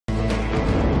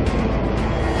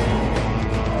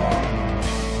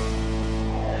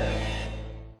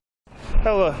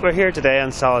Well, we're here today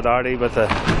in solidarity with the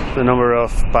number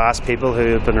of Basque people who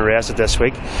have been arrested this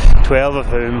week, 12 of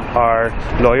whom are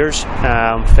lawyers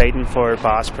fighting for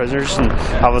Basque prisoners, and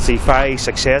obviously very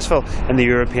successful in the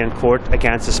European court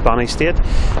against the Spanish state.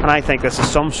 And I think this is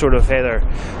some sort of either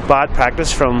bad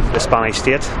practice from the Spanish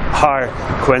state or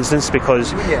coincidence,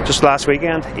 because just last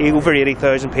weekend over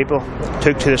 80,000 people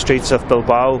took to the streets of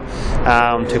Bilbao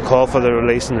to call for the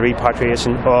release and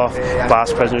repatriation of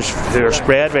Basque prisoners who are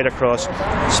spread right across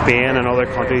Spain and other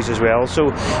countries as well.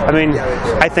 So, I mean,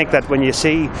 I think that when you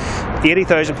see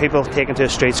 80,000 people taken to the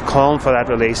streets calling for that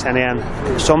release, and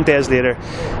then some days later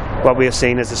what we have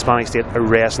seen is the Spanish state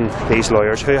arresting these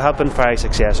lawyers who have been very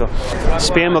successful.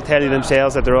 Spain will tell you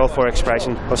themselves that they're all for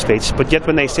expression of speech, but yet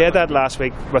when they said that last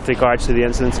week with regards to the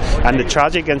incidents and the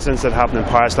tragic incidents that happened in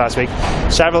Paris last week,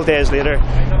 several days later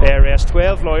they arrest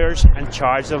 12 lawyers and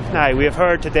charge them. Now, we have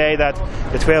heard today that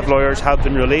the 12 lawyers have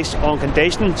been released on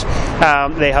conditions,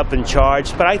 they have been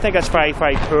charged, but I think it's very,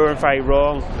 very poor and very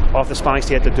wrong of the Spanish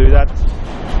state to do that.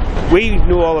 We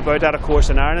know all about that, of course,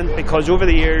 in Ireland, because over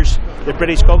the years the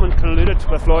British government colluded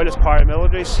with loyalist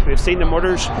paramilitaries. We've seen the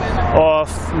murders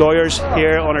of lawyers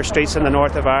here on our streets in the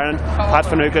north of Ireland, Pat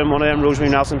Finucane, one of them,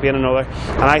 Rosemary Nelson being another,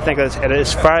 and I think it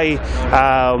is very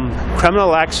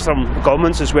criminal acts from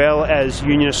governments as well as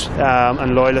unionist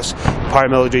and loyalist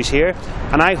paramilitaries here.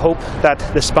 And I hope that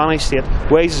the Spanish state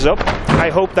raises up. I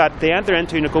hope that they enter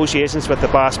into negotiations with the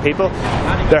Basque people.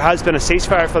 There has been a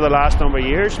ceasefire for the last number of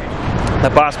years. The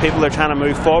Basque people are trying to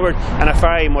move forward in a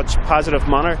very much positive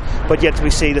manner, but yet we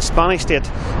see the Spanish state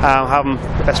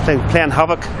playing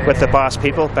havoc with the Basque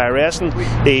people by arresting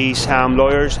these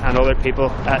lawyers and other people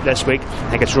this week. I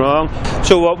think it's wrong.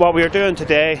 So what we are doing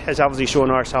today is obviously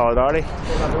showing our solidarity,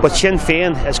 but Sinn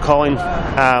Féin is calling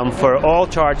for all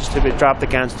charges to be dropped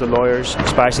against the lawyers,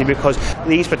 especially because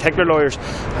these particular lawyers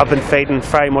have been fighting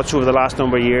very much over the last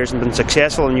number of years and been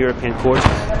successful in European courts,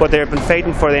 but they have been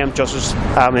fighting for the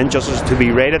injustice to be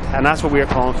rated, and that's what we are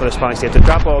calling for the Spanish state to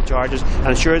drop all charges and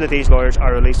ensure that these lawyers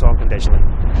are released unconditionally.